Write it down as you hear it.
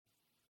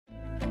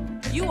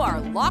You are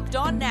Locked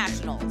On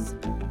Nationals,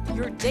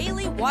 your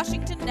daily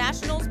Washington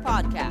Nationals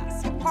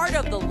podcast, part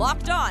of the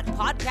Locked On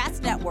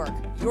Podcast Network,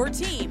 your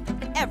team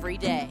every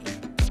day.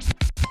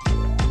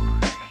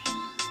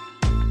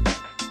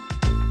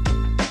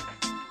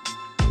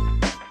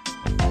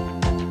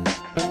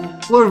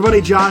 Hello, everybody.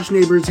 Josh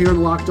Neighbors here on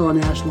the Locked On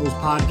Nationals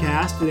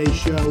podcast. Today's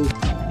show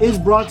is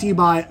brought to you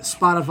by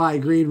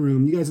Spotify Green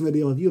Room. You guys know the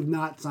deal. If you have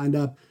not signed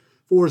up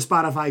for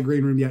Spotify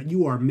Green Room yet,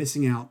 you are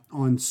missing out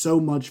on so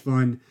much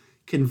fun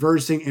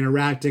conversing,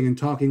 interacting, and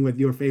talking with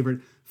your favorite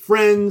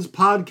friends,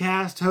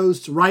 podcast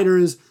hosts,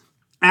 writers,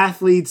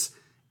 athletes,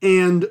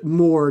 and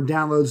more.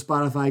 Download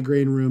Spotify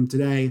Green Room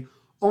today.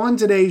 On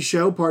today's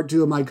show, part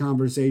two of my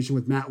conversation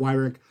with Matt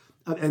Weyrich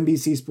of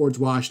NBC Sports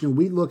Washington,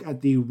 we look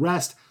at the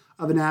rest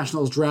of the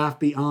Nationals draft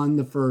beyond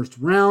the first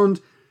round.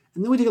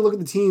 And then we take a look at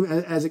the team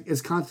as it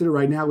is constituted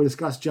right now. We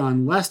discuss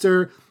Jon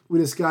Lester. We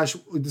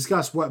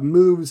discuss what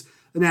moves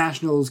the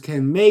Nationals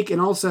can make, and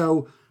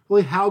also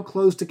really how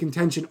close to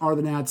contention are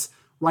the Nats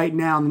right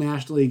now in the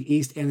National League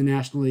East and the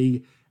National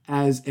League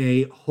as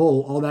a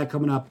whole. All that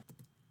coming up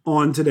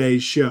on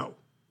today's show.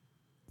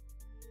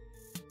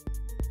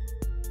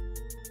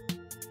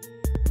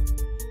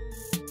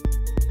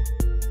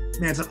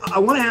 Man, so I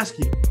want to ask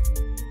you,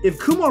 if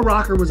Kumar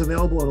Rocker was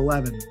available at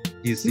 11,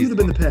 he would have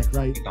been the pick,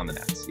 right? On the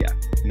Nets, yeah.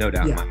 No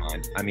doubt in my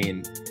mind. I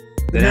mean,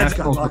 the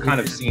Nationals were kind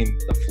of seeing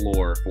the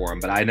floor for him,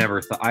 but I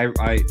never thought, I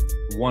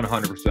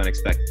 100%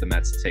 expected the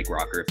Mets to take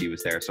Rocker if he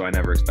was there, so I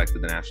never expected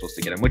the Nationals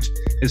to get him, which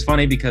is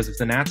funny because if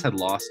the Nats had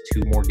lost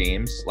 2 more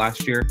games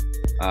last year,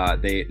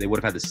 they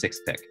would have had the 6th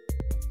pick.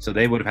 So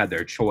they would have had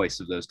their choice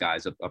of those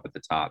guys up at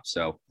the top.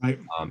 So,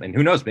 and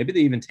who knows, maybe they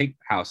even take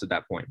House at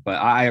that point. But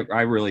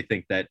I really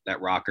think that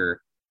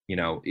Rocker, you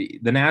know,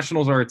 the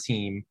Nationals are a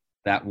team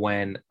that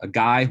when a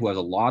guy who has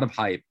a lot of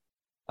hype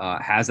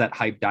has that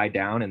hype die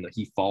down and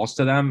he falls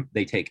to them,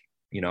 they take it.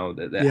 You know,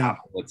 happened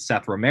with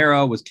Seth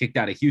Romero, was kicked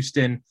out of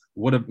Houston,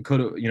 could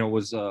have, you know,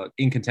 was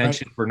in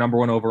contention for number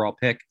 1 overall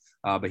pick,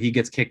 but he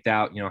gets kicked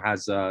out, you know,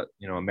 has a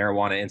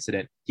marijuana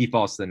incident. He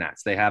falls to the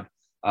Nats. They have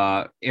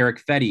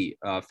Eric Fetty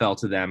fell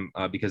to them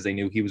because they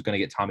knew he was going to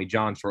get Tommy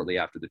John shortly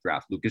after the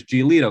draft. Lucas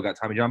Giolito got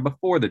Tommy John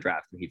before the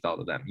draft and he fell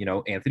to them. You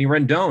know, Anthony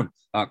Rendon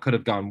could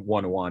have gone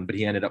 1-1, but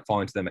he ended up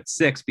falling to them at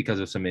 6 because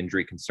of some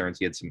injury concerns.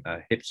 He had some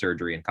hip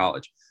surgery in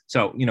college.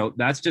 So, you know,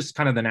 that's just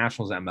kind of the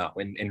Nationals' MO.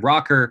 And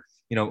Rocker,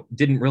 you know,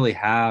 didn't really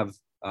have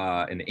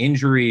an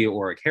injury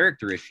or a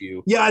character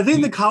issue. Yeah, I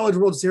think the College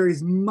World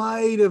Series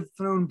might have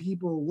thrown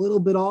people a little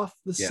bit off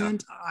the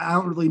scent. I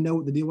don't really know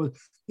what the deal was.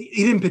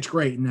 He didn't pitch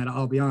great in that,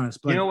 I'll be honest.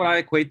 But you know what I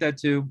equate that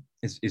to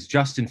is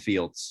Justin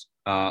Fields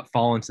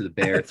falling to the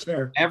Bears.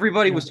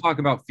 Everybody was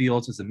talking about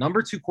Fields as the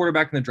number 2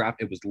 quarterback in the draft.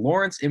 It was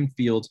Lawrence M.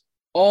 Fields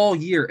all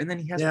year. And then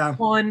he has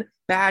one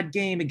bad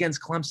game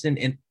against Clemson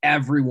and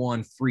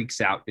everyone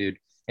freaks out, dude.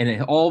 And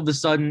then all of a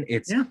sudden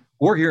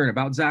we're hearing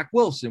about Zach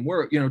Wilson.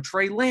 We're, you know,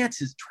 Trey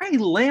Lance.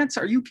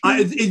 Are you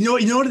kidding? You know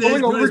what it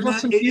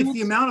is? It's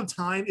the amount of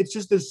time. It's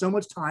just there's so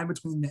much time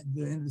between the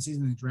end of the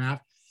season and the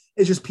draft.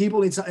 It's just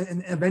people need to,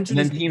 and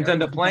eventually, and then teams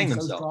end up playing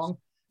themselves. Strong.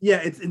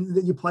 Yeah,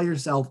 you play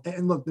yourself.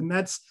 And look, the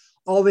Mets,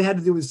 all they had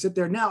to do was sit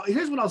there. Now,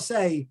 here's what I'll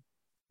say.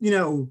 You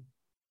know,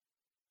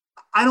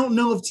 I don't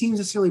know if teams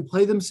necessarily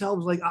play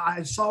themselves. Like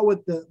I saw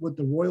what the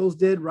Royals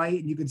did, right?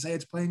 And you can say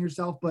it's playing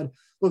yourself, but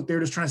look,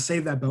 they're just trying to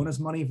save that bonus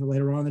money for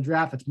later on in the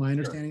draft. That's my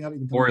understanding of it.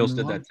 Orioles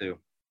did that too.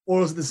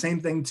 Orioles did the same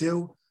thing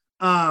too.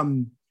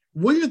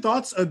 What are your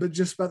thoughts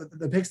just about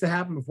the picks that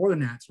happened before the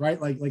Nats, right?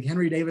 Like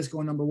Henry Davis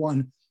going number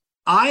 1.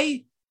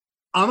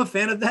 I'm a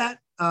fan of that.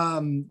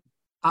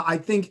 I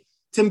think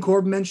Tim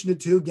Corbin mentioned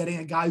it too, getting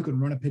a guy who can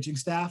run a pitching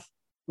staff.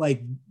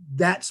 Like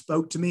that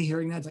spoke to me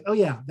hearing that. It's like, oh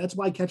yeah, that's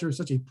why catcher is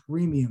such a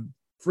premium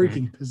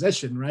freaking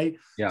position, right?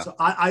 Yeah. So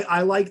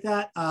I like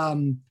that.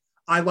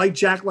 I like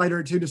Jack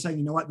Leiter too, just saying,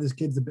 you know what, this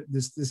kid's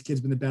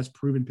been the best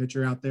proven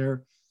pitcher out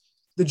there.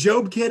 The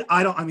Job kid,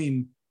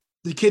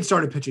 the kid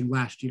started pitching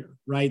last year,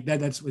 right?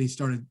 That's when he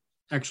started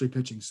actually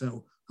pitching.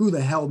 So who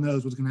the hell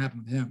knows what's going to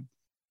happen with him?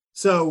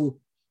 So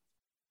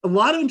a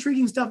lot of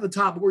intriguing stuff at the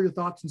top. What were your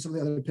thoughts on some of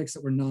the other picks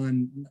that were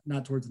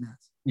not towards the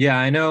Nats? Yeah,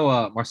 I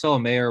know Marcelo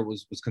Mayer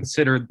was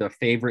considered the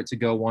favorite to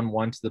go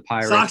 1-1 to the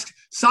Pirates.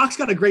 Sox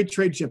got a great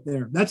trade chip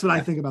there. That's what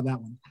I think about that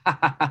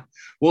one.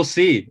 We'll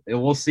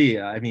see.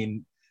 I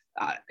mean,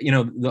 you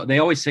know, they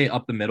always say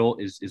up the middle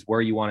is where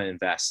you want to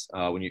invest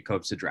when you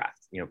coach the draft.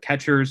 You know,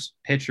 catchers,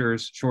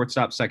 pitchers,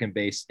 shortstop, second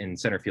base, and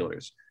center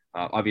fielders.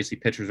 Obviously,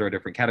 pitchers are a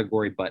different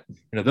category, but you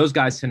know those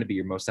guys tend to be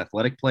your most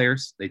athletic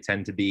players. They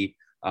tend to be,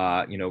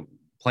 you know,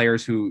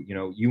 players who, you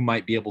know, you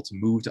might be able to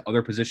move to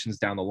other positions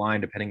down the line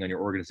depending on your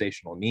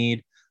organizational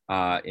need.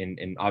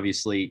 And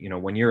obviously, you know,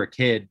 when you're a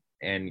kid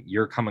and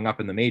you're coming up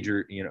in the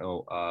major, you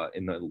know,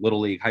 in the little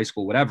league, high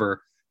school,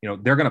 whatever, you know,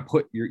 they're going to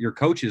put your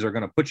coaches are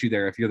going to put you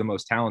there if you're the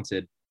most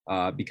talented,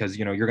 because,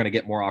 you know, you're going to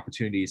get more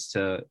opportunities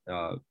to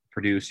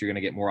produce. You're going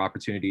to get more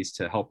opportunities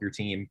to help your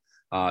team.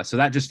 So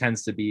that just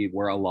tends to be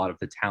where a lot of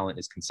the talent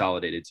is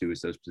consolidated to,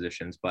 is those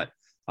positions. But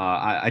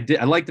I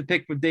like the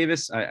pick with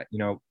Davis.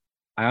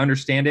 I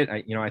understand it.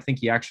 I think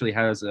he actually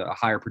has a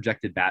higher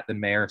projected bat than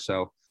Mayer,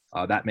 so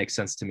that makes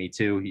sense to me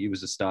too. He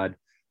was a stud.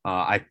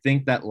 I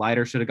think that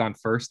Leiter should have gone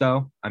first,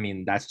 though. I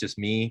mean, that's just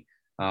me.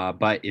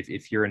 But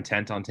if you're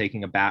intent on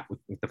taking a bat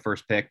with the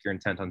first pick, you're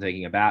intent on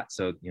taking a bat.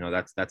 So,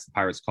 that's the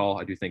Pirates' call.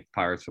 I do think the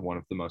Pirates are one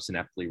of the most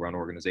ineptly run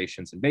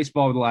organizations in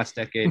baseball over the last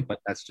decade, but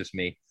that's just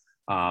me.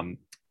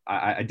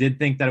 I did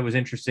think that it was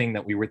interesting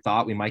that we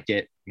thought we might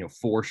get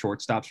 4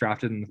 shortstops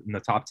drafted in the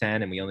top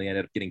 10, and we only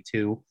ended up getting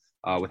 2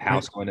 with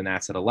House going to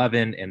Nats at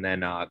 11, and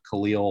then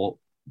Khalil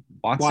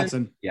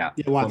Watson. Yeah,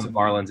 Watson.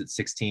 Marlins at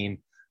 16.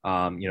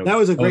 That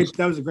was a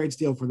great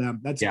steal for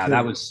them.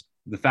 That was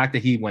the fact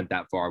that he went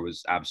that far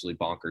was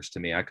absolutely bonkers to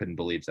me. I couldn't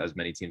believe as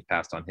many teams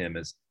passed on him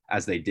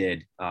as they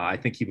did. I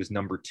think he was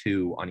number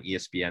 2 on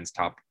ESPN's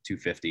top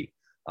 250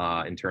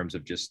 in terms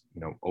of just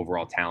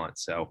overall talent.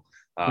 So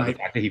the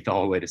fact that he fell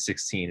all the way to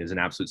 16 is an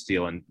absolute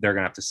steal, and they're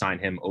gonna have to sign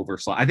him over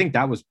slot. I think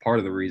that was part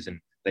of the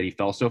reason that he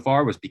fell so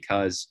far was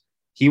because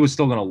he was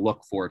still gonna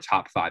look for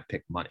top 5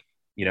 pick money.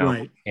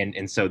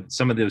 And so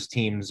some of those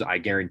teams, I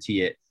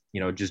guarantee it,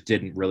 just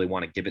didn't really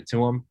want to give it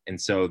to him. And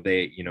so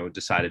they,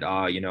 decided,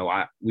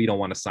 we don't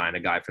want to sign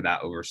a guy for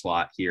that over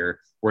slot here.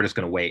 We're just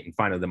going to wait. And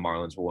finally, the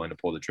Marlins were willing to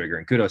pull the trigger,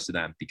 and kudos to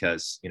them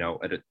because,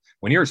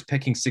 when you're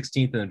picking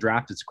 16th in the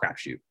draft, it's a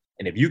crapshoot.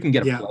 And if you can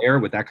get a player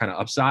with that kind of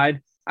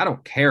upside, I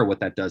don't care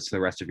what that does to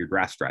the rest of your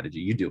draft strategy.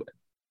 You do it.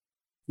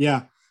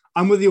 Yeah,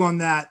 I'm with you on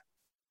that.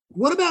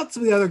 What about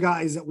some of the other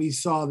guys that we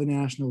saw the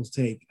Nationals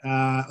take?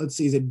 Let's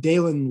see. Is it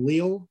Dalen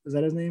Leal? Is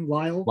that his name?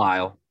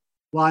 Lyle.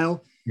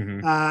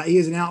 Mm-hmm. He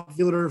is an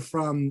outfielder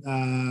from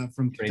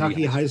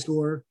Kentucky, high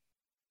schooler.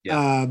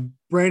 Yeah.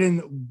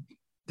 Brandon,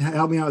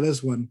 help me out with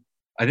this one.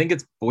 I think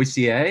it's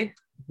Boise.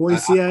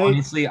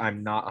 Honestly,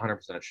 I'm not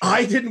 100% sure.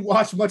 I didn't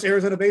watch much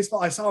Arizona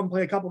baseball. I saw him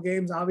play a couple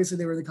games. Obviously,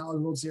 they were in the College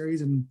World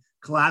Series and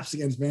collapsed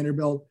against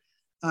Vanderbilt.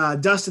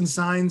 Dustin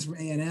Sines from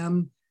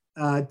A&M.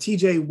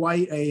 TJ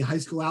White, a high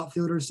school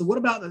outfielder. So what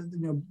about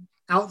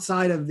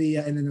outside of the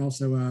and then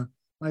also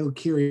Michael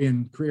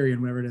Kirian,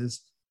 whatever it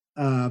is,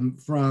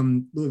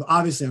 from Louisville.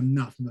 Obviously, I'm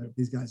not familiar with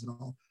these guys at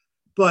all.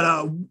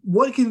 But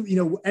what can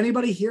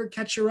anybody here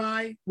catch your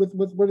eye with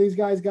where these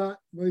guys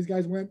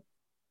went?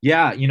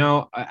 Yeah,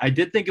 I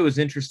did think it was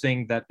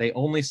interesting that they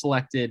only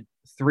selected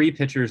 3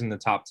 pitchers in the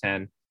top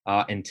 10,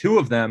 and 2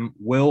 of them,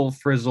 Will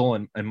Frizzle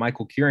and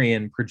Michael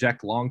Kirian,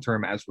 project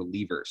long-term as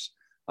relievers.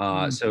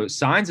 So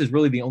Sines is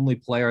really the only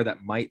player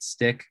that might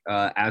stick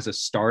as a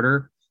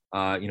starter.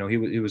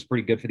 He was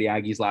pretty good for the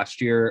Aggies last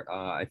year.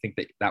 I think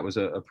that was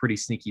a pretty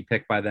sneaky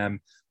pick by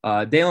them.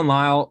 Dalen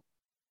Lyle,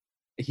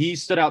 he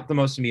stood out the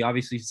most to me.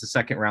 Obviously, he's a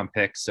second-round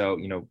pick, so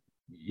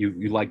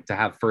you like to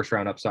have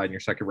first-round upside in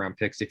your second-round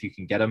picks if you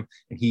can get him,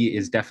 and he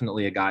is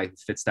definitely a guy who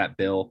fits that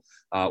bill.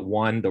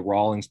 Won the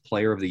Rawlings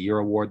Player of the Year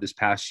award this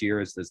past year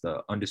as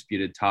the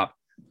undisputed top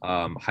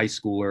high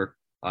schooler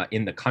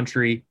in the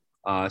country.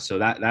 So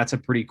that's a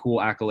pretty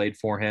cool accolade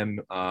for him.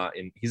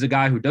 And he's a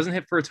guy who doesn't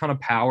hit for a ton of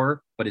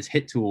power, but his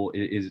hit tool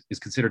is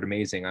considered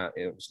amazing. I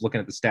was looking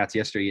at the stats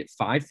yesterday at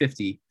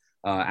 550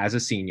 as a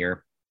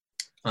senior,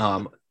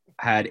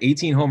 had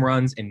 18 home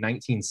runs and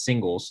 19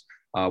 singles,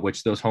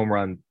 which those home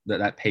run,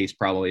 that pace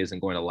probably isn't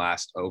going to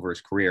last over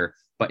his career.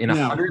 But in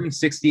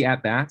 160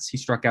 at-bats, he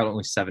struck out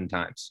only 7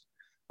 times.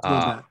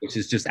 Which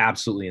is just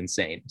absolutely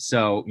insane.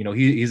 So,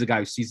 he's a guy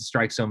who sees the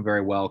strike zone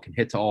very well, can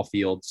hit to all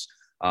fields.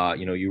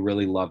 You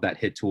really love that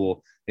hit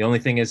tool. The only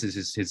thing is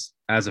his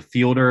as a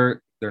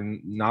fielder, they're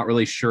not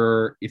really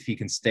sure if he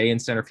can stay in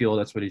center field.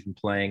 That's what he's been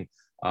playing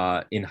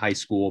in high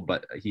school,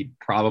 but he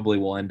probably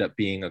will end up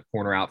being a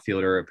corner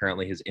outfielder.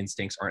 Apparently his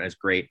instincts aren't as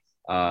great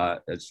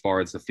as far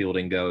as the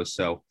fielding goes.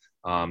 So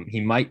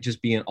he might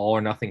just be an all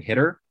or nothing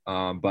hitter.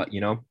 But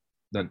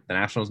the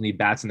Nationals need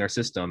bats in their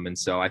system. And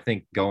so I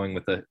think going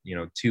with the,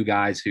 2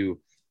 guys who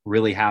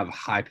really have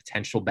high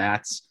potential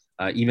bats,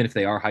 even if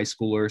they are high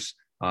schoolers,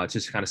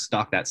 just kind of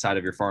stock that side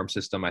of your farm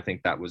system. I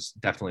think that was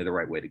definitely the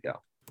right way to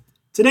go.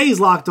 Today's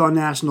Locked On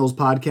Nationals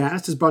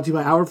podcast is brought to you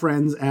by our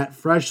friends at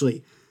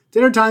Freshly.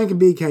 Dinner time can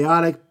be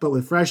chaotic, but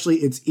with Freshly,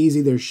 it's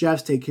easy. Their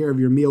chefs take care of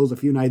your meals a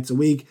few nights a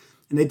week,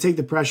 and they take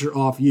the pressure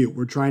off you.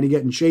 We're trying to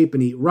get in shape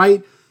and eat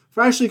right.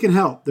 Freshly can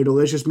help. Their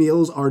delicious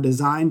meals are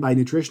designed by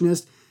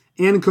nutritionists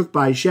and cooked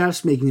by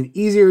chefs, making it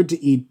easier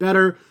to eat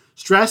better.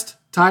 Stressed?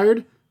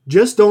 Tired?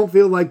 Just don't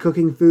feel like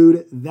cooking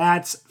food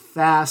that's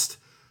fast.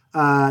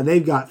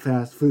 They've got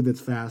fast food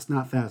that's fast,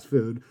 not fast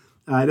food.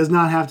 It does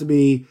not have to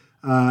be,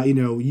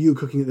 you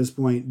cooking at this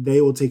point. They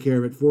will take care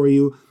of it for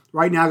you.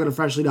 Right now, go to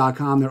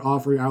Freshly.com. They're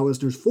offering our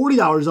listeners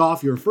 $40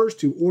 off your first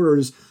 2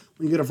 orders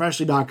when you go to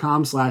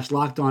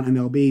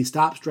Freshly.com/LockedOnMLB.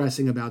 Stop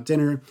stressing about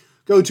dinner.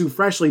 Go to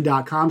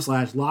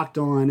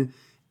Freshly.com/LockedOn,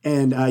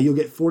 and you'll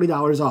get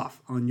 $40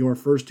 off on your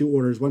first 2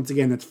 orders. Once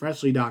again, that's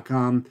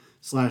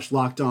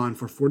Freshly.com/LockedOn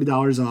for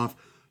 $40 off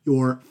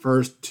your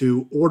first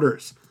 2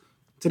 orders.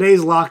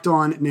 Today's Locked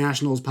On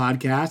Nationals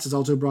podcast is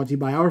also brought to you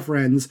by our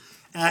friends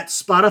at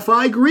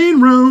Spotify Green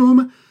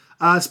Room.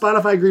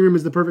 Spotify Green Room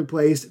is the perfect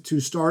place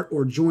to start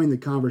or join the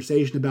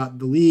conversation about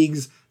the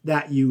leagues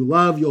that you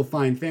love. You'll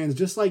find fans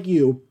just like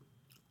you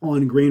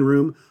on Green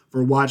Room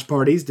for watch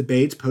parties,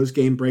 debates,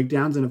 post-game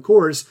breakdowns, and of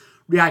course,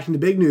 reacting to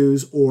big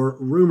news or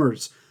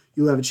rumors.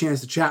 You'll have a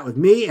chance to chat with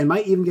me and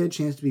might even get a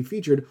chance to be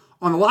featured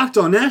on the Locked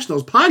On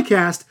Nationals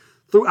podcast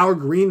through our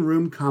Green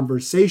Room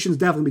conversations.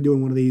 Definitely be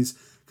doing one of these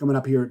coming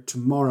up here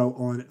tomorrow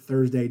on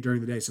Thursday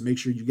during the day. So make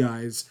sure you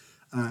guys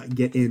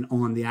get in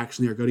on the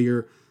action there. Go to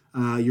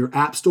your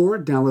app store,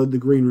 download the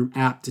Green Room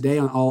app today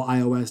on all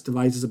iOS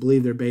devices. I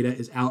believe their beta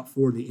is out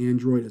for the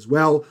Android as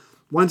well.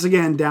 Once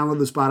again, download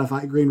the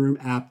Spotify Green Room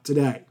app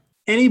today.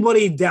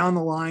 Anybody down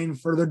the line,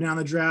 further down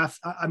the draft?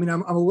 I mean,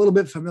 I'm a little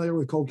bit familiar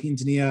with Cole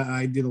Quintanilla.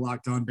 I do the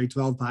Locked On Big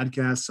 12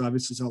 podcast, so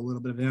obviously saw a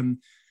little bit of him.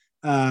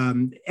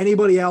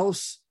 Anybody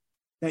else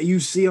that you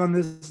see on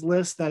this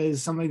list that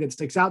is somebody that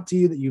sticks out to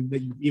you that you've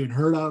even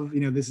heard of?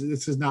 You know, this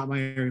is not my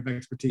area of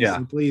expertise. Yeah.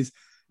 So please, if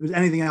there's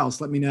anything else,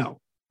 let me know.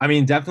 I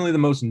mean, definitely the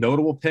most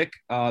notable pick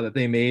that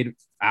they made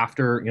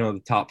after,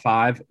 the top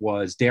 5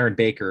 was Darren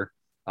Baker,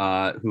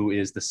 who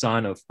is the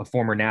son of a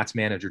former Nats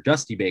manager,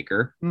 Dusty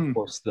Baker, of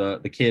course,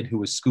 the kid who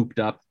was scooped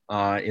up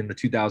in the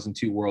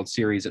 2002 World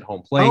Series at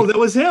home plate. Oh, that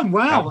was him.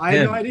 Wow. I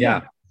had no idea.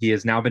 Yeah, he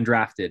has now been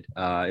drafted,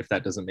 if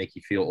that doesn't make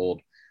you feel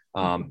old.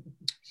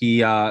 He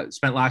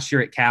spent last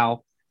year at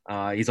Cal.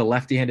 He's a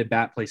lefty-handed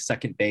bat, plays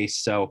second base.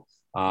 So,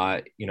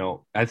 I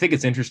think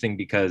it's interesting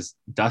because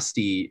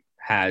Dusty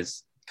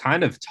has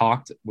kind of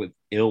talked with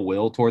ill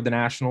will toward the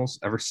Nationals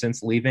ever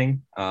since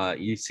leaving.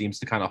 He seems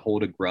to kind of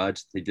hold a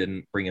grudge. They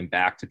didn't bring him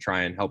back to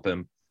try and help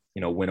him,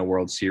 win a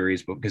World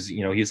Series, because,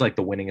 he's like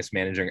the winningest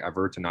manager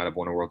ever to not have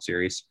won a World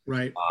Series.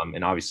 Right.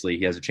 And obviously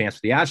he has a chance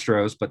with the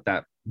Astros, but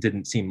that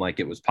didn't seem like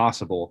it was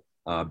possible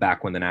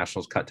back when the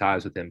Nationals cut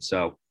ties with him.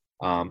 So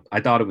I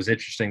thought it was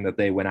interesting that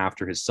they went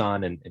after his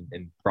son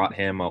and brought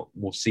him.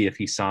 We'll see if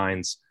he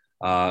signs,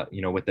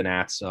 with the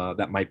Nats.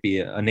 That might be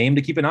a name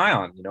to keep an eye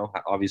on.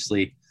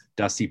 Obviously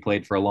Dusty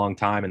played for a long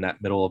time in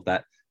that middle of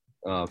that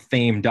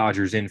famed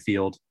Dodgers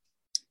infield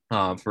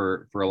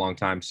for a long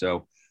time.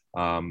 So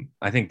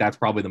I think that's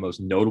probably the most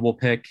notable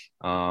pick.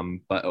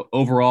 But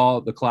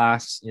overall, the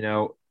class,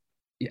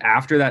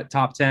 after that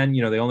top 10,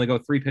 they only go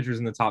 3 pitchers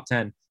in the top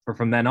 10. But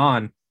from then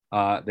on,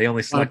 they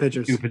only select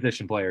 2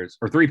 position players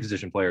or 3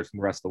 position players from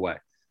the rest of the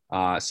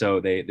way. So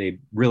they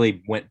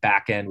really went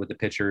back end with the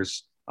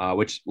pitchers,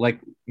 which,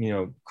 like,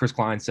 Chris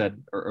Klein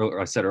said,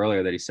 or I said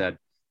earlier that he said,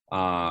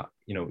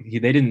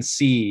 they didn't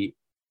see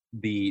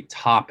the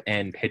top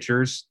end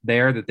pitchers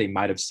there that they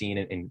might have seen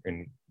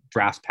in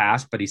drafts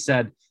past, but he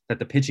said that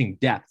the pitching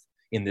depth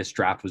in this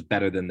draft was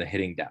better than the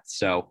hitting depth.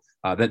 So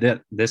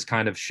that this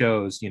kind of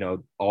shows,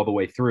 all the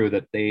way through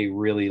that they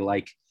really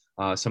like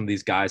some of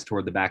these guys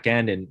toward the back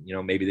end, and,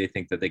 maybe they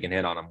think that they can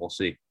hit on them. We'll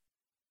see.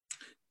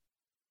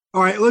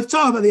 All right, let's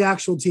talk about the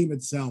actual team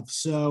itself.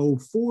 So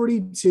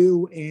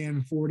 42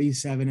 and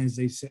 47 as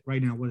they sit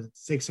right now. What is it?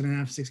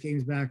 6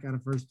 games back out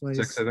of first place.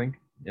 6, I think.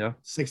 Yeah.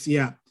 6.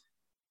 Yeah.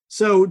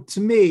 So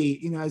to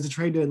me, as the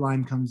trade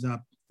deadline comes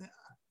up,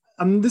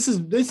 this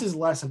is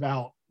less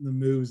about the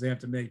moves they have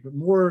to make, but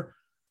more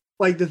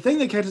like the thing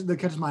that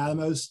catches my eye the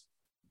most,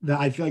 that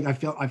I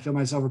feel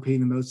myself repeating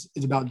the most,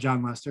 is about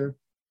Jon Lester.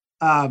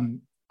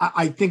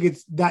 I think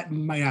that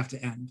might have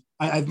to end.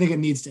 I think it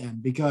needs to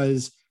end,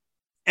 because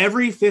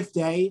every 5th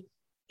day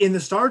in the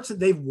starts that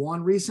they've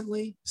won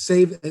recently,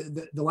 save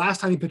the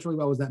last time he pitched really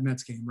well was that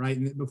Mets game, right?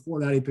 And before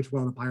that, he pitched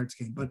well in the Pirates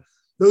game. But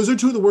those are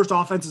 2 of the worst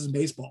offenses in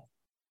baseball.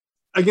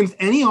 Against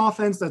any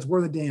offense that's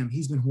worth a damn,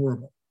 he's been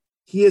horrible.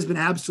 He has been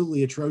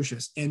absolutely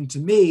atrocious. And to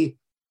me,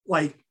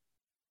 like,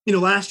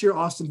 last year,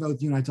 Austin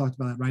Voth, you and I talked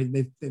about it, right?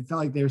 They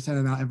felt like they were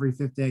sending him out every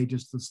 5th day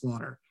just to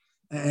slaughter.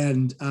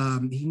 And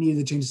he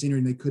needed to change the scenery,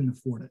 and they couldn't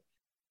afford it.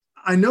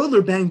 I know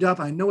they're banged up.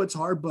 I know it's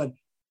hard, but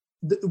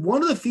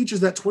one of the features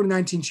of that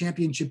 2019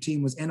 championship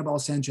team was Anibal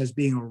Sanchez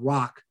being a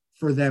rock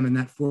for them in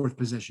that 4th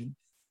position.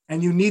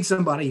 And you need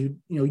somebody who,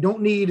 you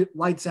don't need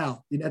lights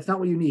out. That's not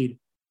what you need,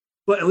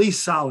 but at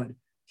least solid.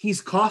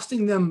 He's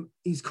costing them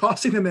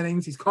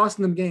innings. He's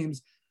costing them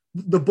games.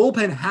 The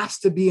bullpen has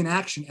to be in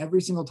action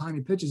every single time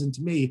he pitches. And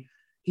to me,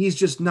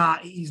 he's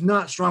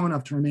not strong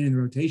enough to remain in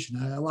the rotation.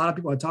 A lot of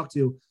people I talk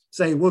to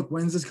say, look,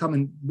 when's this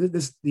coming?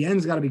 The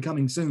end's got to be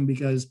coming soon,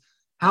 because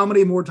how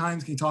many more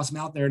times can you toss him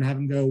out there and have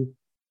him go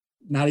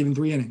not even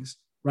 3 innings,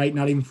 right?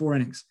 Not even 4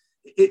 innings.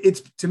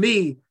 It's to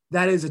me,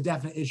 that is a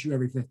definite issue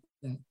every 5th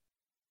day.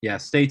 Yeah,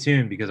 stay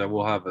tuned, because I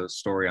will have a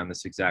story on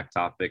this exact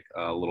topic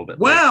a little bit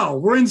Wow, later.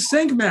 We're in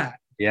sync, Matt.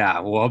 Yeah,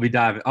 well, I'll be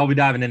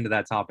diving into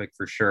that topic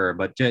for sure.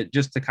 But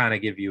just to kind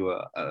of give you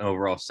an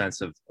overall sense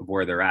of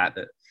where they're at,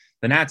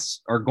 the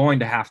Nats are going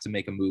to have to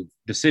make a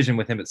decision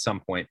with him at some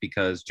point,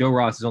 because Joe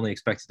Ross is only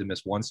expected to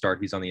miss 1 start.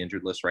 He's on the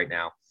injured list right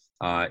now.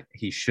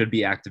 He should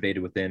be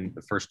activated within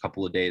the first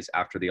couple of days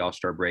after the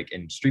All-Star break,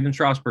 and Steven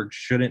Strasburg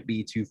shouldn't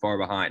be too far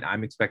behind.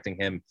 I'm expecting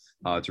him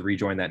to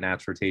rejoin that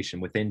Nats rotation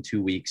within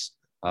 2 weeks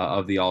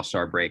of the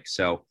All-Star break.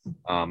 So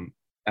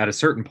at a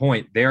certain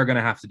point, they are going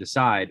to have to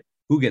decide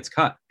who gets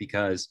cut,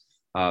 because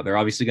they're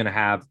obviously going to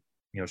have,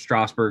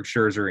 Strasburg,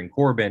 Scherzer, and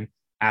Corbin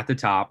at the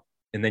top,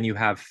 and then you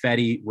have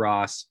Fedde,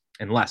 Ross,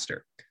 and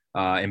Lester.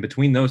 And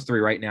between those three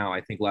right now,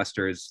 I think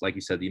Lester is, like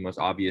you said, the most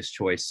obvious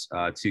choice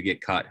to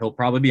get cut. He'll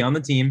probably be on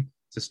the team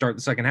to start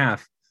the second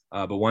half.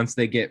 But once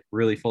they get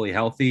really fully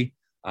healthy,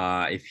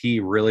 if he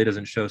really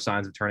doesn't show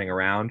signs of turning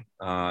around,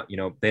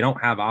 they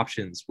don't have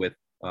options with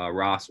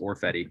Ross or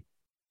Fedde.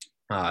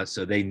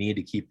 So they need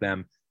to keep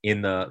them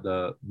in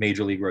the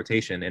major league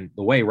rotation. And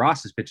the way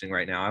Ross is pitching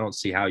right now, I don't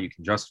see how you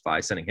can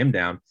justify sending him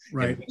down.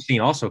 Right. And we've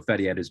seen also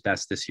Fedde at his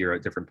best this year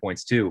at different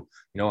points too.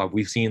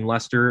 We've seen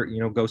Lester,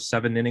 go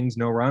 7 innings,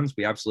 no runs.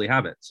 We absolutely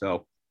haven't.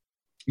 So,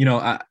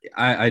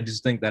 I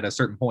just think that at a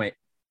certain point,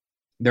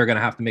 they're going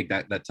to have to make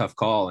that tough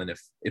call. And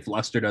if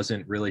Lester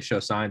doesn't really show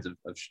signs of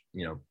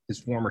his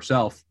former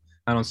self,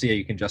 I don't see how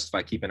you can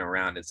justify keeping him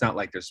around. It's not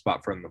like there's a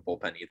spot for him in the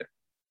bullpen either.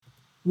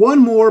 One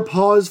more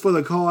pause for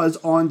the cause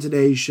on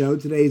today's show.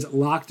 Today's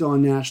Locked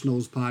On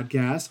Nationals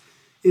podcast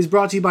is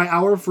brought to you by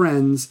our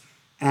friends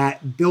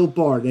at Built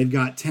Bar. They've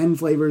got 10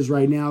 flavors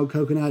right now: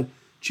 coconut,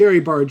 cherry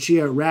bar,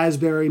 chia,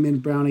 raspberry,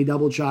 mint brownie,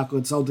 double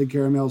chocolate, salted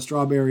caramel,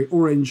 strawberry,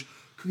 orange,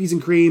 cookies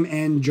and cream,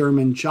 and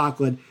German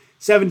chocolate.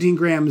 17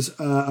 grams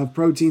of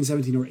protein,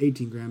 17 or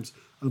 18 grams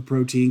of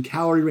protein.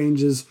 Calorie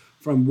ranges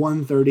from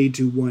 130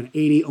 to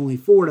 180. Only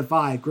 4 to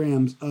 5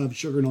 grams of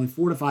sugar and only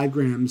 4 to 5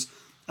 grams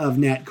of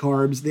net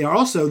carbs. They are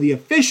also the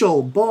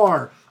official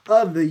bar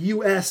of the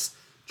U.S.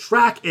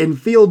 track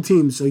and field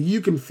team, so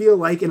you can feel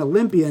like an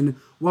Olympian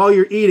while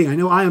you're eating. I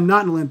know I am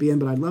not an Olympian,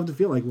 but I'd love to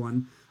feel like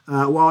one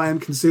while I am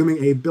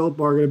consuming a Built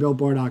Bar. Go to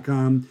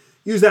BuiltBar.com.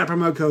 Use that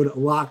promo code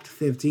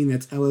LOCKED15.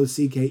 That's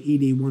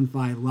LOCKED15,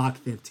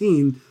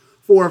 LOCKED15,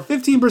 for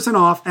 15%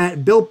 off at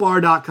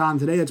BuiltBar.com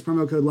today. That's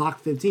promo code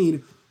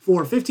LOCKED15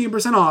 for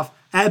 15% off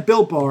at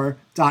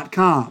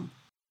BuiltBar.com.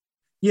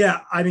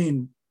 Yeah, I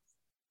mean,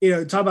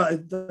 talk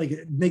about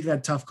like make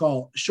that tough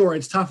call. Sure,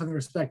 it's tough in the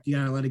respect you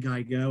gotta let a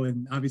guy go,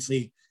 and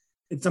obviously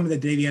it's something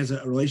that Davey has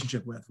a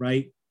relationship with,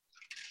 right?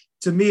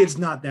 To me, it's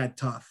not that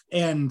tough.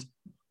 And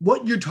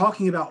what you're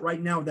talking about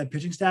right now with that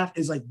pitching staff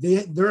is like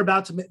they're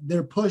about to,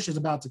 their push is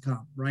about to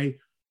come, right?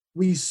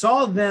 We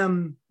saw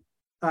them,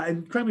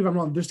 and correct me if I'm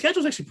wrong, their schedule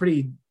is actually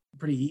pretty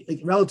like,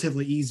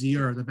 relatively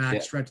easier the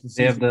back stretch of the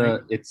season. They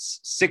have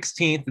it's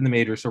 16th in the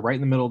major, so right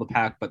in the middle of the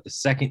pack, but the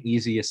second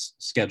easiest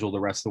schedule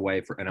the rest of the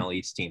way for NL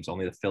East teams.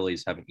 Only the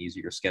Phillies have an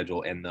easier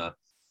schedule, and the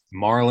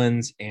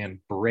Marlins and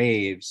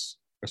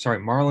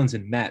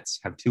Mets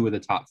have 2 of the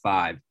top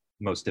 5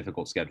 most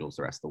difficult schedules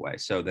the rest of the way.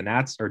 So the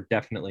Nats are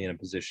definitely in a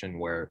position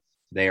where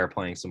they are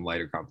playing some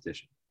lighter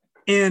competition.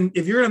 And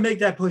if you're going to make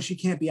that push, you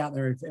can't be out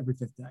there every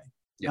 5th day.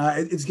 Yeah.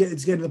 It's getting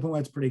to the point where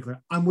it's pretty clear.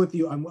 I'm with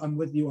you. I'm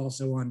with you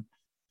also on,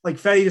 like,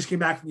 Fedde just came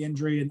back from the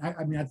injury, and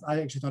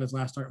I actually thought his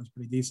last start was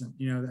pretty decent.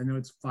 I know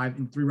it's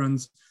 3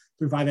 runs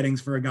through 5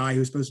 innings for a guy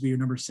who's supposed to be your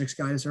number 6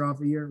 guy to start off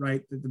the year,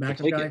 right? The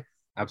backup guy. It.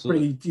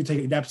 Absolutely. You take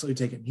it. Absolutely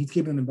take it. He's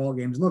keeping them in ball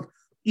games. And look,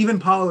 even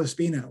Paulo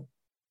Espino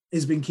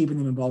has been keeping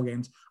them in ball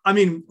games. I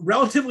mean,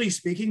 relatively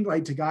speaking,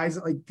 like to guys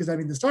because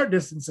the start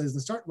distances,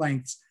 the start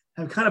lengths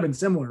have kind of been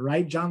similar,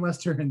 right? John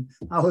Lester and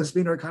Paulo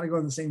Espino are kind of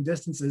going the same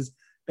distances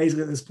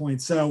basically at this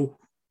point. So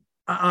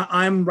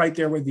I'm right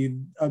there with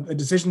you. A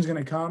decision is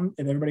going to come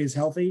if everybody is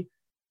healthy,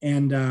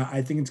 and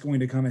I think it's going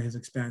to come at his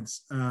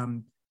expense.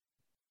 And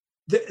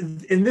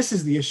this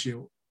is the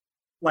issue.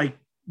 Like,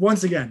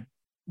 once again,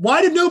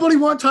 why did nobody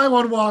want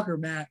Taijuan Walker,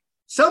 Matt?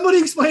 Somebody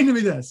explain to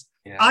me this.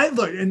 Yeah.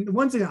 And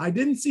once again, I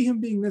didn't see him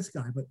being this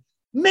guy, but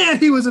man,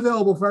 he was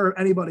available for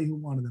anybody who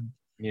wanted him.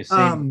 You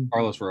same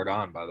Carlos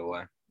Rodon, by the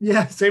way.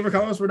 Yeah, same for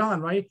Carlos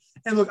Rodon, right?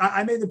 And look,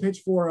 I made the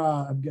pitch for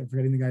I'm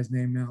forgetting the guy's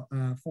name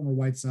now. Former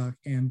White Sox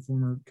and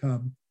former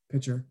Cub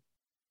pitcher.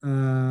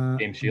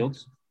 James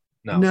Shields?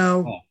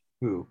 No. Oh,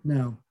 who?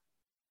 No.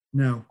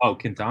 Oh,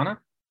 Quintana?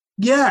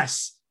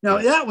 Yes.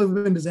 No, that would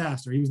have been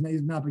disaster. He's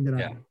not been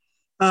good either.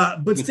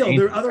 But still,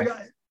 there are other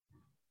guys.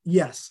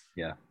 Yes.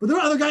 Yeah. But there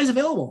were other guys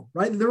available,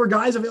 right? There were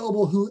guys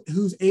available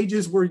whose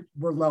ages were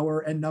lower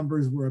and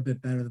numbers were a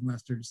bit better than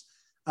Lester's,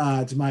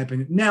 to my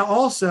opinion. Now,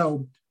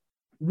 also,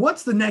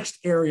 what's the next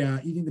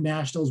area you think the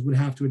Nationals would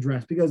have to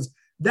address? Because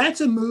that's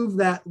a move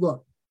that,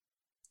 look,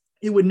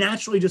 it would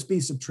naturally just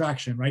be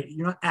subtraction, right?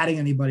 You're not adding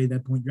anybody at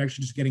that point. You're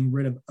actually just getting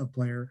rid of a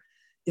player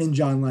in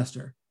John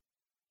Lester.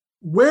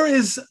 Where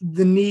is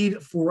the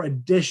need for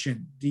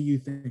addition, do you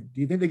think?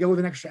 Do you think they go with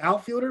an extra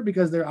outfielder?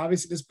 Because they're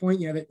obviously at this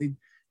point,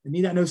 they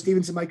need that. I know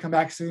Stevenson might come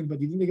back soon, but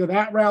do you think they go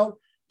that route?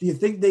 Do you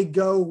think they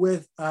go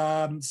with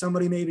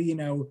somebody maybe,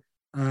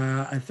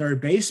 a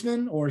third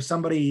baseman or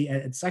somebody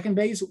at second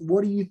base?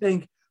 What do you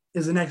think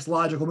is the next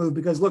logical move?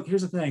 Because look,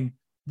 here's the thing.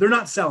 They're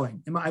not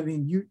selling.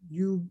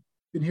 You've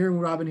been hearing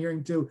what I've been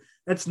hearing too.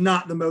 That's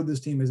not the mode this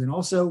team is in.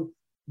 Also,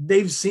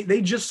 they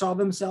just saw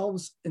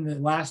themselves in the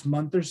last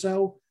month or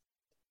so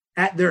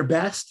at their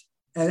best.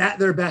 And at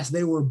their best,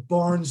 they were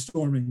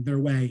barnstorming their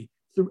way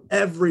through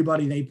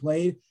everybody they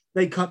played.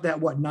 They cut that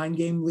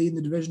 9-game lead in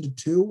the division to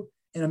 2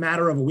 in a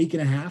matter of a week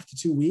and a half to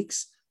 2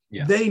 weeks.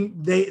 Yeah.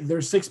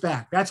 They're 6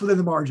 back. That's within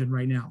the margin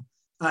right now,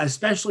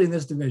 especially in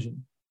this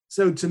division.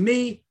 So to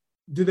me,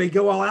 do they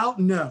go all out?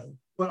 No.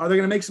 But are they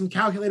going to make some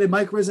calculated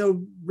Mike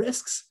Rizzo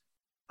risks?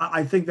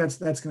 I think that's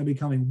going to be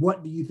coming.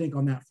 What do you think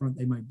on that front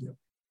they might do?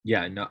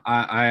 Yeah, no,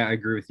 I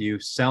agree with you.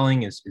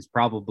 Selling is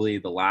probably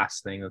the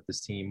last thing that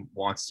this team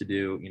wants to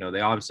do. You know,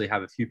 they obviously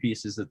have a few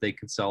pieces that they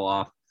could sell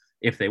off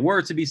if they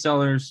were to be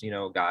sellers. You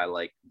know, a guy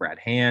like Brad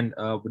Hand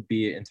would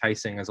be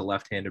enticing as a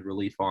left-handed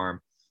relief arm.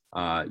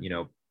 You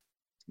know,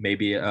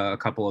 maybe a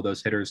couple of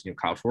those hitters. You know,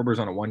 Kyle Schwarber's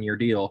on a 1-year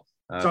deal.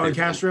 Starlin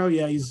Castro,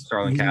 he's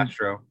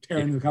Castro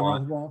tearing the cover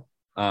off the ball.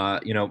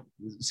 You know,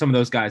 some of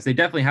those guys, they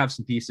definitely have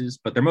some pieces,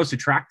 but their most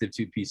attractive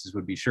 2 pieces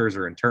would be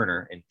Scherzer and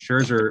Turner. And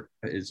Scherzer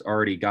has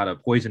already got a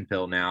poison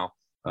pill now.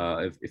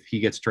 If he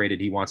gets traded,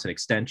 he wants an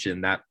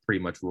extension. That pretty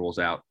much rules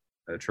out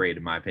a trade,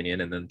 in my opinion.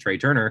 And then Trey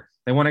Turner,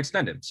 they want to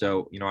extend him.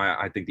 So, you know,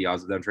 I think the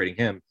odds of them trading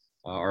him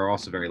are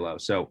also very low.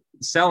 So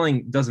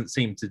selling doesn't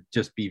seem to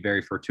just be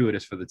very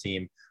fortuitous for the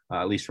team,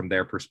 at least from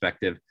their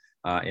perspective.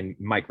 And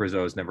Mike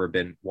Rizzo has never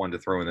been one to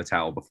throw in the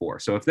towel before.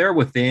 So if they're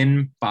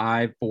within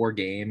 4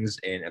 games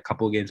and a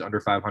couple of games under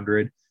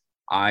 500,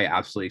 I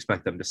absolutely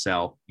expect them to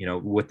sell. You know,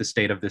 with the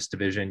state of this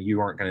division, you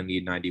aren't going to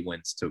need 90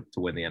 wins to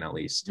win the NL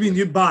East. I mean,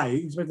 you buy.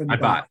 You expect them to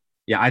buy.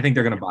 Yeah, I think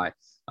they're going to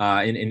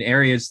buy. In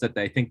areas that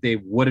I think they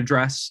would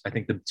address, I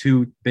think the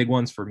 2 big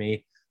ones for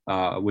me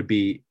would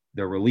be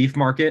the relief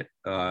market.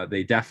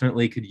 They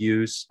definitely could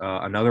use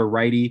another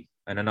righty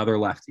and another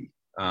lefty.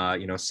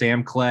 You know,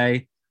 Sam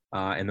Clay.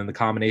 And then the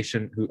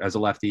combination as a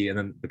lefty, and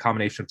then the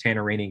combination of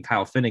Tanner Rainey and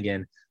Kyle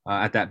Finnegan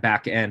at that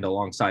back end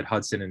alongside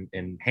Hudson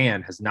and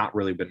Hand has not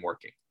really been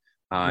working.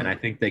 And I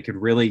think they could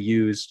really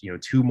use, you know,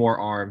 2 more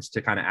arms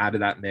to kind of add to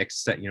that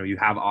mix. That, you know, you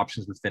have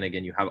options with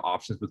Finnegan, you have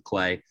options with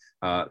Clay.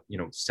 You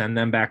know, send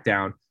them back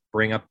down,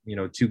 bring up, you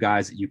know, 2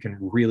 guys that you can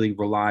really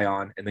rely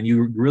on, and then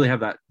you really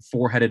have that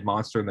 4-headed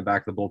monster in the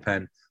back of the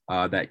bullpen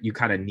that you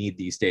kind of need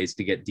these days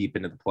to get deep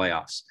into the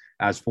playoffs.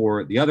 As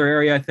for the other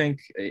area, I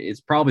think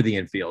it's probably the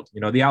infield.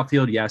 You know, the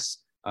outfield, yes,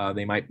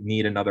 they might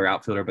need another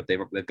outfielder, but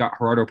they've got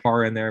Gerardo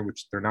Parra in there,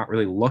 which they're not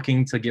really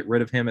looking to get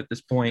rid of him at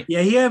this point.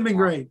 Yeah, he hasn't been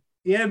great.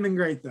 He hasn't been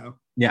great, though.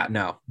 Yeah,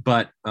 no.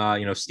 But,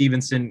 you know,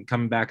 Stevenson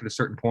coming back at a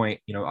certain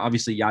point, you know,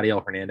 obviously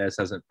Yadiel Hernandez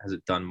hasn't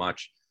done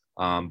much.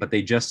 But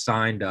they just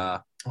signed,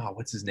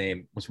 what's his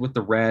name? Was with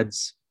the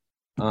Reds.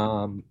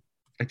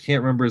 I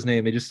can't remember his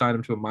name. They just signed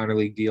him to a minor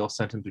league deal,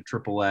 sent him to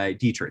AAA.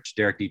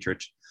 Derek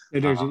Dietrich.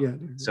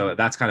 So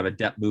that's kind of a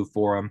depth move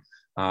for him.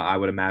 I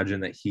would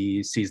imagine that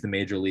he sees the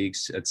major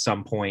leagues at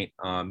some point,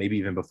 maybe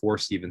even before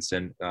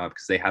Stevenson,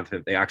 because they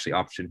actually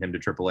optioned him to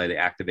AAA. They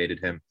activated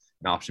him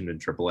and optioned him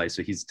to AAA.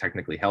 So he's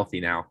technically healthy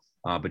now,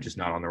 but just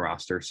not on the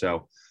roster.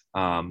 So,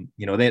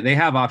 you know, they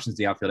have options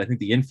in the outfield. I think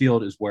the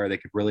infield is where they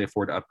could really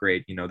afford to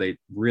upgrade. You know, they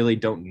really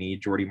don't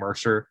need Jordy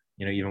Mercer.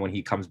 You know, even when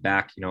he comes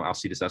back, you know,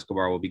 Alcides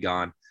Escobar will be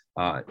gone.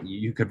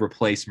 You could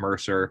replace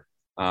Mercer,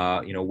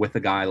 you know, with a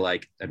guy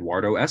like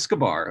Eduardo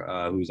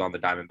Escobar, who's on the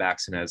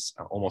Diamondbacks and has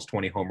almost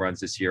 20 home runs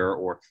this year,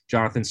 or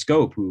Jonathan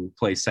Scope, who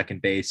plays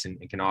second base and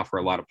can offer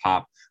a lot of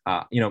pop.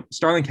 You know,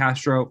 Starlin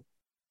Castro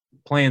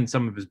playing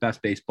some of his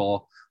best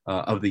baseball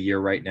of the year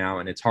right now,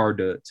 and it's hard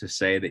to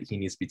say that he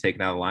needs to be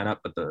taken out of the lineup,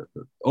 but the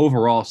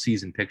overall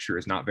season picture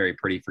is not very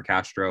pretty for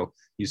Castro.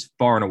 He's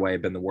far and away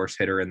been the worst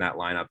hitter in that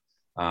lineup.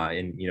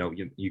 And, you know,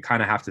 you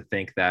kind of have to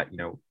think that, you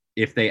know,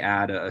 if they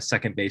add a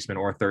second baseman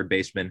or a third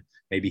baseman,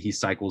 maybe he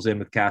cycles in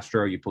with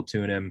Castro, you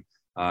platoon him.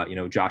 You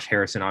know, Josh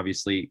Harrison,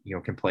 obviously, you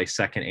know, can play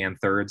second and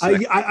third. So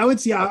I would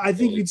see, I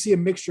think you'd see a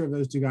mixture of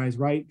those 2 guys,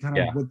 right? Kind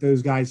of with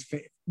those guys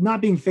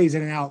not being phased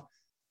in and out.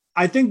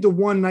 I think the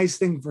one nice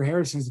thing for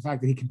Harrison is the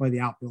fact that he can play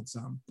the outfield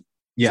some.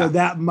 Yeah. So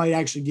that might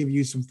actually give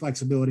you some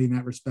flexibility in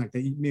that respect,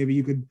 that maybe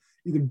you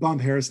could bump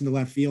Harrison to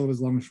left field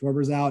as long as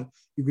Schwarber's out.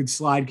 You could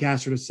slide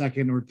Castro to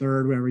second or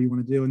third, whatever you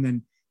want to do, and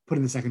then put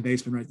in the second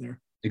baseman right there.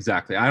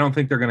 Exactly. I don't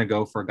think they're going to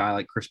go for a guy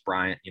like Chris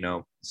Bryant, you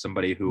know,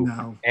 somebody who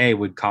A,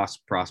 would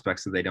cost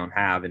prospects that they don't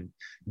have, and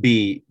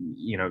B,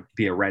 you know,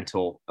 be a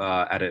rental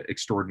at an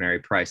extraordinary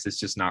price. It's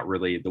just not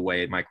really the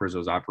way Mike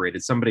Rizzo's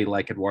operated. Somebody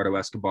like Eduardo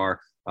Escobar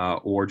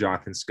or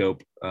Jonathan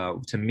Scope,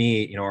 to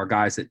me, you know, are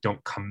guys that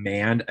don't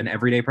command an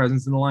everyday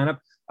presence in the lineup,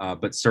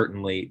 but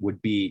certainly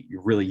would be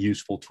really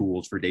useful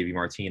tools for Davey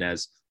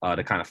Martinez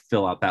to kind of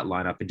fill out that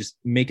lineup and just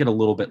make it a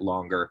little bit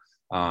longer.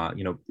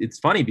 You know, it's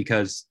funny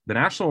because the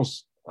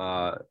Nationals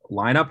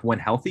lineup, when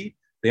healthy,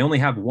 they only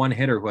have one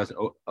hitter who has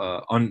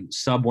on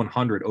sub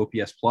 100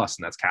 OPS plus,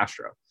 and that's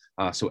Castro.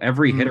 So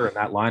every hitter in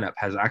that lineup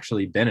has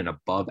actually been an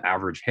above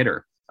average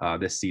hitter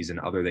this season,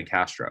 other than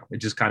Castro. It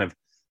just kind of,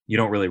 you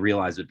don't really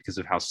realize it because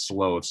of how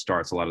slow of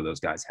starts a lot of those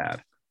guys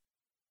had.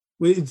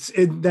 Well,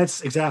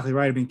 that's exactly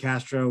right. I mean,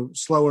 Castro,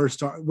 slower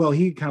start. Well,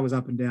 he kind of was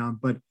up and down,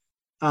 but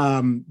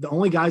the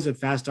only guys with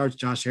fast starts,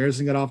 Josh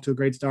Harrison got off to a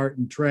great start,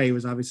 and Trey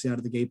was obviously out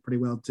of the gate pretty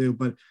well too.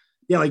 But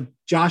yeah, like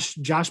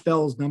Josh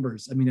Bell's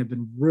numbers, I mean, have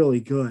been really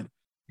good.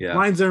 Yeah.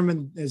 Ryan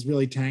Zimmerman has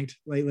really tanked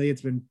lately.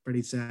 It's been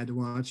pretty sad to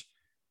watch.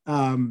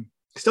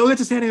 Still gets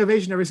a standing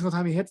ovation every single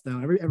time he hits, though.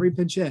 Every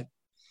pinch hit.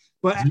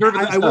 But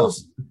I will,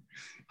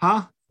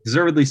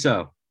 deservedly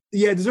so.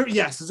 Yeah,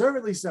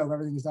 deservedly so.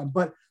 Everything is done.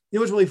 But you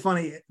know what's really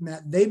funny,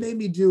 Matt? They made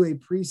me do a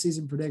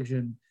preseason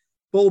prediction,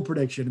 bold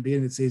prediction at the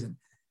beginning of the season.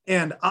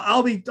 And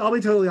I'll be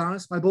totally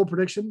honest. My bold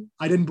prediction,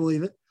 I didn't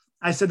believe it.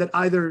 I said that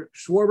either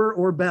Schwarber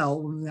or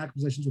Bell, one of the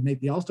acquisitions, would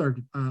make the All-Star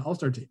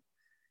team.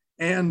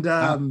 And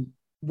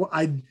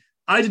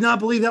I did not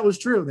believe that was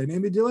true. They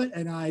made me do it,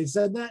 and I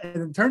said that,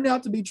 and it turned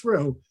out to be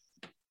true.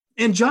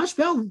 And Josh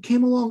Bell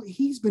came along.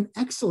 He's been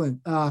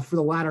excellent for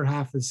the latter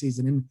half of the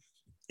season. And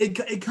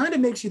it kind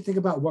of makes you think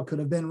about what could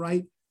have been,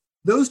 right?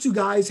 Those two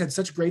guys had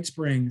such great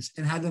springs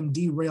and had them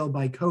derailed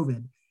by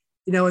COVID,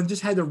 and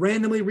just had to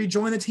randomly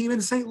rejoin the team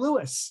in St.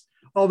 Louis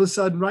all of a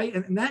sudden, right?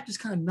 And that just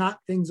kind of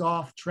knocked things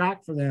off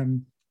track for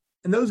them.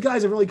 And those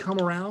guys have really come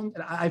around.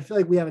 And I feel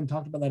like we haven't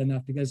talked about that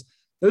enough because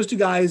those two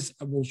guys,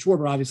 well,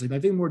 Schwarber, obviously, but I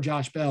think more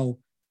Josh Bell,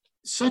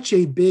 such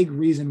a big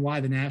reason why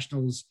the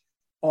Nationals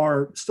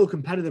are still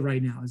competitive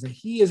right now is that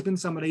he has been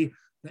somebody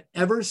that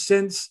ever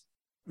since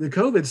the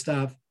COVID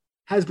stuff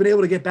has been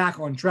able to get back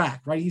on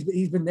track, right?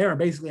 He's been there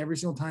basically every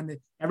single time,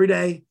 every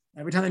day,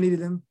 every time I needed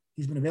him,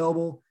 he's been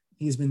available.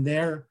 He's been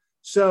there.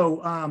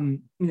 So,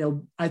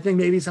 I think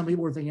maybe some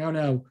people were thinking, oh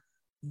no,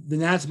 the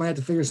Nats might have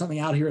to figure something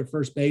out here at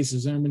first base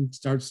as Zimmerman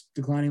starts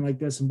declining like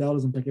this and Bell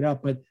doesn't pick it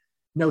up. But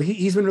no,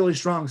 he's been really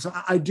strong. So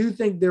I do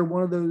think they're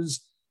one of those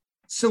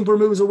simpler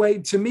moves away.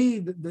 To me,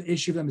 the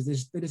issue of them is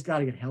they just got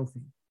to get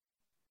healthy.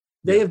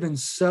 They have been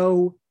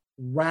so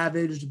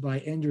ravaged by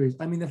injuries.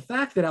 I mean, the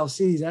fact that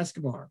Alcides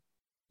Escobar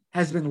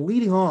has been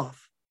leading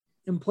off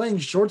and playing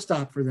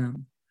shortstop for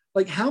them.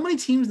 Like, how many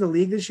teams in the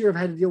league this year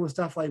have had to deal with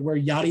stuff like where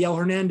Yadiel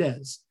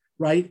Hernandez,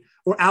 right?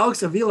 Or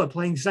Alex Avila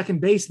playing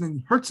second base and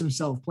then hurts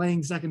himself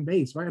playing second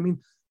base, right? I mean,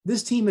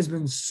 this team has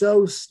been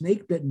so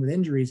snake bitten with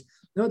injuries.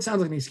 I know it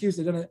sounds like an excuse.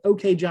 They've done an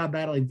okay job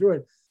battling through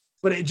it,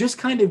 but it just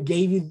kind of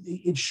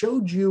it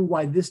showed you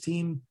why this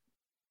team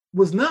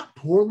was not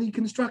poorly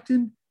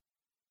constructed,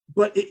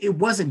 but it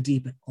wasn't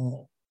deep at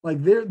all.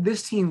 Like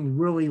this team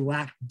really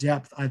lacked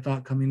depth, I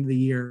thought, coming into the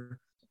year.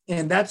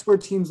 And that's where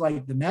teams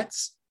like the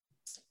Mets,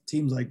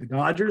 teams like the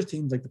Dodgers,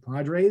 teams like the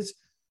Padres,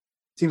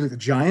 teams like the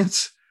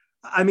Giants,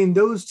 I mean,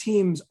 those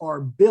teams are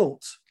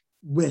built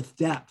with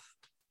depth.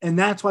 And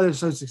that's why they're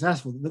so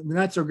successful. The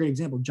Mets are a great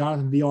example.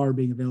 Jonathan VR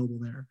being available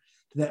there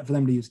for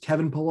them to use.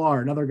 Kevin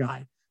Pillar, another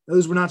guy.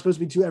 Those were not supposed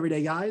to be two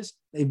everyday guys.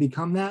 They've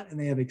become that, and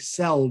they have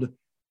excelled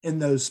in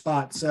those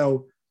spots.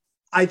 So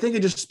I think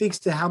it just speaks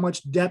to how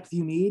much depth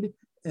you need.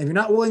 And if you're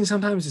not willing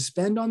sometimes to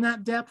spend on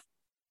that depth,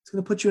 it's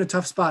going to put you in a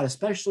tough spot,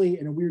 especially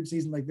in a weird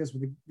season like this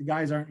where the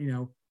guys aren't,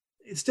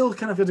 it still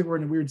kind of feels like we're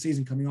in a weird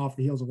season coming off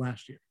the heels of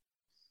last year.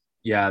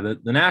 Yeah, the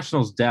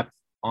Nationals' depth,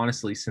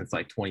 honestly, since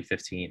like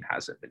 2015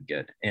 hasn't been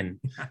good. And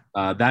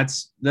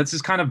that's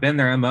just kind of been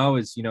their MO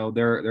is,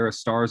 they're a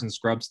stars and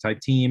scrubs type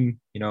team.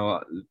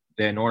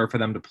 In order for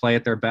them to play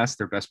at their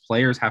best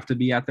players have to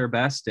be at their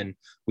best. And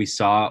we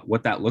saw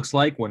what that looks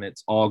like when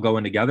it's all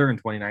going together in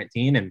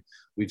 2019. And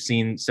we've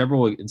seen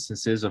several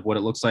instances of what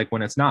it looks like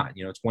when it's not.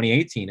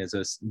 2018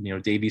 is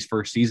Davies'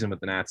 first season with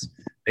the Nats.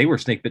 They were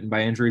snake bitten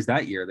by injuries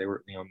that year. They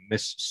were,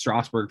 missed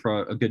Strasburg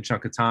for a good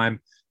chunk of time,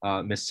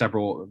 missed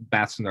several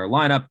bats in their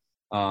lineup.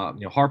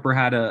 Harper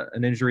had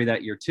an injury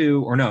that year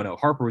too, or no,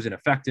 Harper was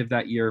ineffective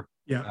that year.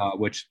 Yeah.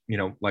 Which,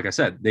 like I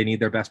said, they need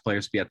their best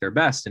players to be at their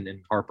best. And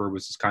Harper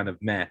was just kind of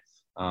meh.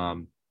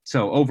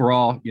 So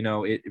overall,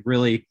 it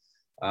really,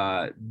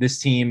 this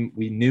team,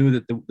 we knew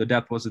that the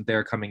depth wasn't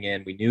there coming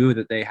in. We knew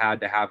that they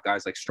had to have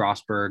guys like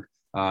Strasburg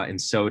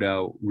and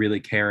Soto really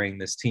carrying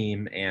this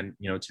team. And,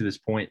 to this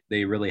point,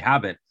 they really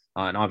haven't.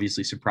 And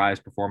obviously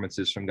surprise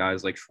performances from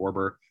guys like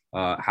Schwarber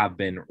have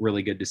been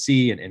really good to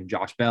see. And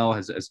Josh Bell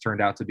has turned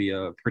out to be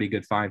a pretty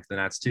good find for the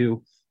Nats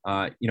too.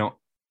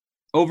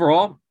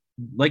 Overall,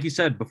 like you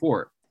said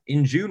before,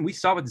 in June, we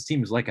saw what this team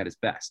was like at its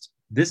best.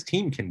 This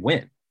team can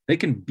win. They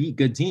can beat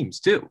good teams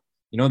too.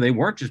 They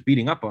weren't just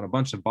beating up on a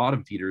bunch of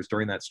bottom feeders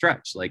during that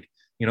stretch. Like,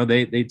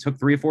 they took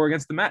 3 or 4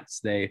 against the Mets.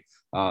 They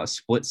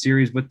split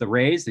series with the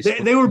Rays.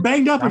 They were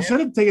banged up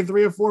instead of taking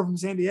 3 or 4 from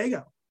San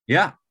Diego.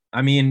 Yeah.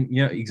 I mean,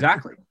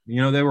 exactly.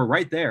 They were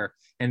right there.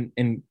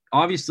 And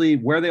obviously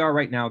where they are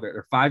right now,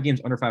 they're 5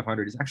 games under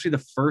 500. It's actually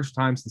the first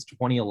time since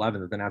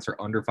 2011 that the Nats are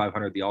under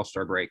 500 at the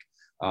All-Star break,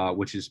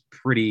 which is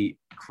pretty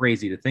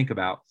crazy to think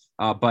about.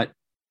 But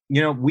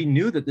we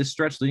knew that this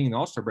stretch leading the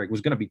All-Star break was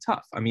going to be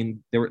tough. I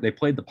mean, they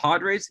played the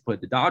Padres, they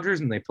played the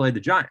Dodgers, and they played the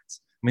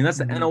Giants. I mean, that's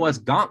the NOS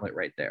gauntlet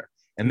right there.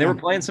 And they were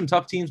playing some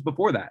tough teams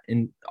before that.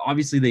 And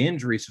obviously the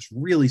injuries just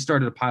really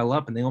started to pile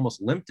up and they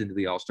almost limped into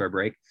the All-Star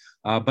break.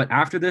 But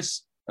after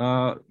this,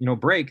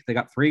 break, they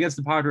got 3 against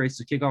the Padres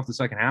to kick off the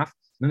second half.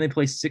 And then they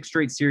play 6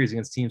 straight series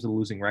against teams with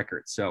losing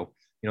records. So,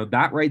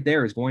 that right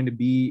there is going to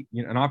be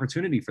an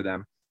opportunity for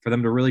them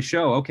to really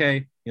show,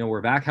 okay,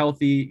 we're back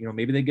healthy.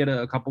 Maybe they get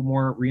a couple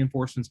more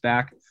reinforcements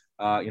back.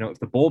 If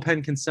the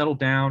bullpen can settle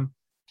down,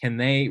 can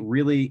they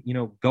really,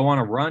 go on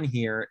a run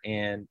here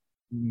and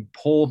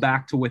pull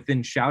back to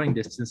within shouting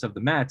distance of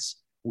the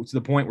Mets to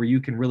the point where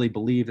you can really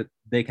believe that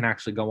they can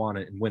actually go on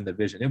and win the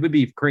division? It would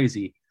be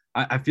crazy.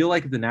 I feel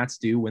like if the Nats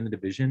do win the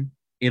division,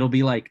 it'll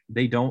be like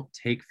they don't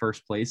take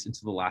first place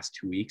until the last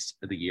 2 weeks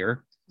of the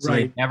year. So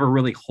They never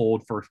really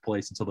hold first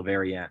place until the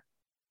very end.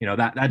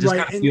 that just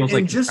kind of feels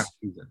like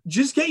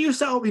just get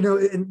yourself,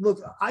 and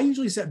look, I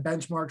usually set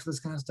benchmarks for this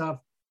kind of stuff.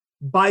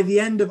 By the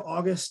end of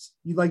August,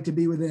 you'd like to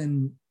be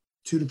within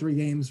 2 to 3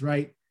 games,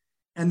 right?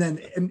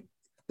 And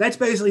that's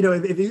basically,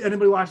 if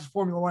anybody watches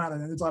Formula One out there,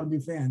 there's a lot of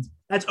new fans.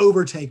 That's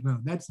overtake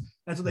mode. That's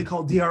what they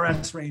call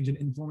DRS range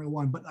in Formula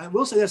One. But I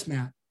will say this,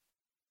 Matt,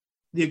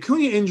 the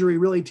Acuna injury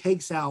really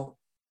takes out,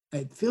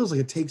 it feels like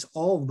it takes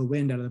all of the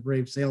wind out of the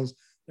Braves' sails.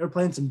 They're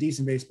playing some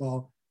decent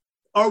baseball.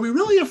 Are we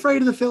really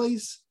afraid of the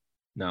Phillies?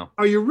 No.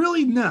 Are you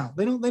really? No,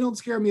 they don't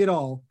scare me at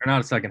all. They're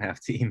not a second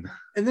half team.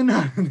 And then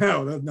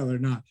no, they're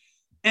not.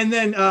 And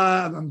then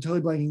I'm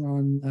totally blanking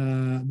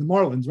on the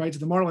Marlins, right? So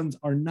the Marlins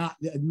are not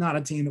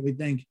a team that we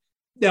think.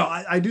 No,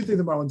 I do think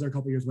the Marlins are a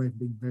couple years away from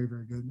being very,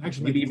 very good.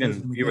 Actually, maybe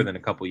even fewer than a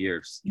couple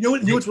years.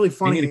 What's really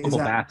funny? They need a couple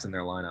bats in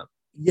their lineup.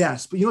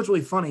 Yes, but what's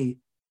really funny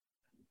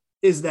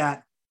is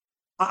that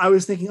I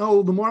was thinking, the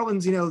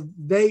Marlins,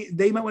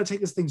 they might want to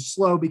take this thing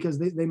slow because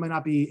they might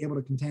not be able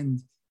to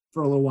contend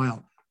for a little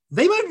while.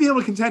 They might be able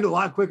to contend a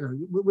lot quicker.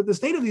 With the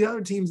state of the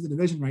other teams in the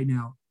division right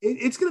now,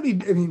 it's going to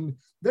be,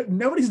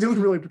 nobody's doing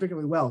really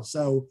particularly well.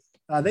 So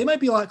they might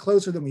be a lot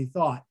closer than we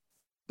thought.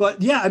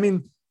 But yeah,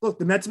 look,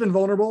 the Mets have been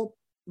vulnerable,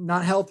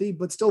 not healthy,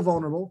 but still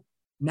vulnerable.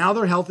 Now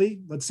they're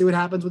healthy. Let's see what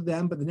happens with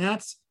them. But the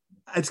Nats,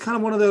 it's kind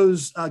of one of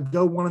those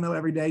go 1-0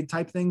 every day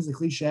type things, the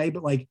cliche.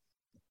 But like,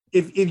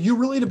 if you're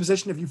really in a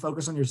position, if you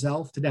focus on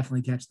yourself, to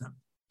definitely catch them.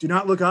 Do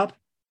not look up.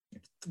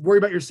 Worry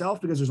about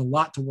yourself because there's a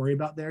lot to worry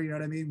about there. You know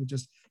what I mean? With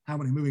just how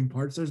many moving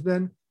parts there's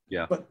been.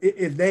 Yeah. But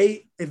if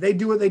they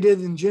do what they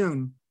did in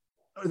June,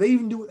 or they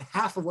even do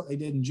half of what they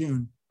did in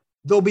June,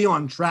 they'll be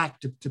on track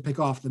to pick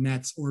off the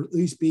Mets, or at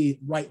least be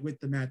right with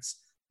the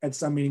Mets at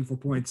some meaningful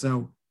point.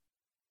 So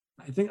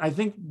I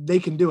think they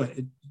can do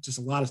it. Just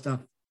a lot of stuff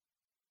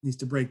needs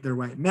to break their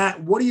way.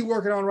 Matt, what are you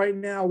working on right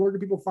now? Where do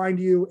people find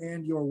you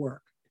and your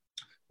work?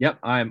 Yep,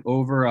 I'm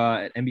over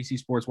at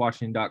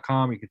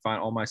NBCSportsWashington.com. You can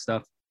find all my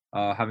stuff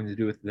having to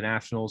do with the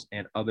Nationals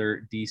and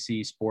other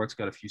DC sports.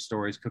 Got a few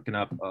stories cooking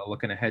up,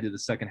 looking ahead to the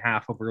second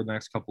half over the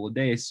next couple of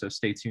days, so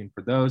stay tuned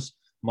for those.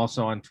 I'm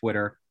also on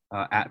Twitter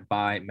at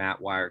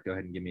 @MattWyrick. Go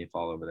ahead and give me a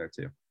follow over there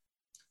too.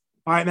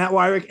 All right, Matt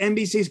Wyrick,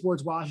 NBC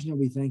Sports Washington,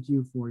 we thank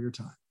you for your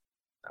time.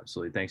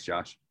 Absolutely. Thanks,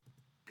 Josh.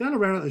 Kind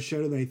of round out the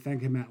show today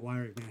thanking Matt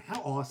Wyrick, man.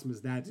 How awesome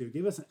is that, dude?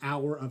 Give us an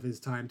hour of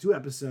his time, 2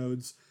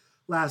 episodes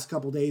last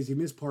couple days. You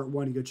missed part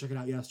 1. You go check it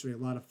out yesterday. A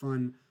lot of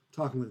fun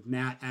talking with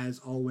Matt, as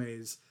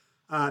always.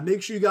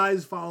 Make sure you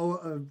guys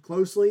follow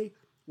closely.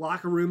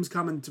 Locker Room's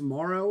coming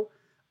tomorrow.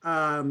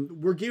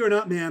 We're gearing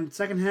up, man.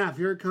 Second half,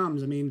 here it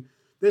comes.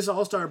 This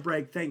All-Star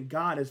break, thank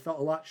God, has felt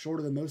a lot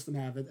shorter than most of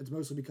them have. It's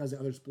mostly because of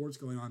other sports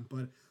going on,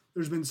 but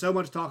there's been so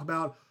much to talk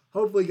about.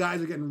 Hopefully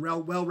guys are getting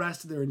well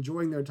rested. They're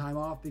enjoying their time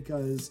off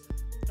because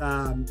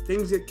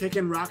things get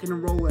kicking, rocking,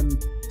 and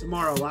rolling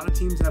tomorrow. A lot of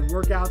teams have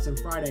workouts, and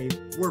Friday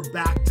we're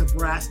back to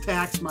brass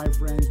tacks, my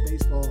friends.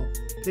 Baseball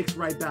picks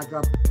right back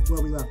up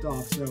where we left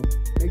off. So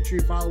make sure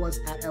you follow us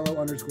at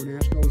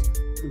 @LO_Nationals.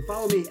 You can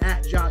follow me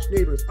at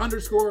 @JoshNeighbors_.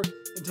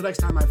 Until next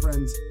time, my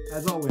friends,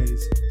 as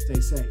always,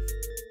 stay safe.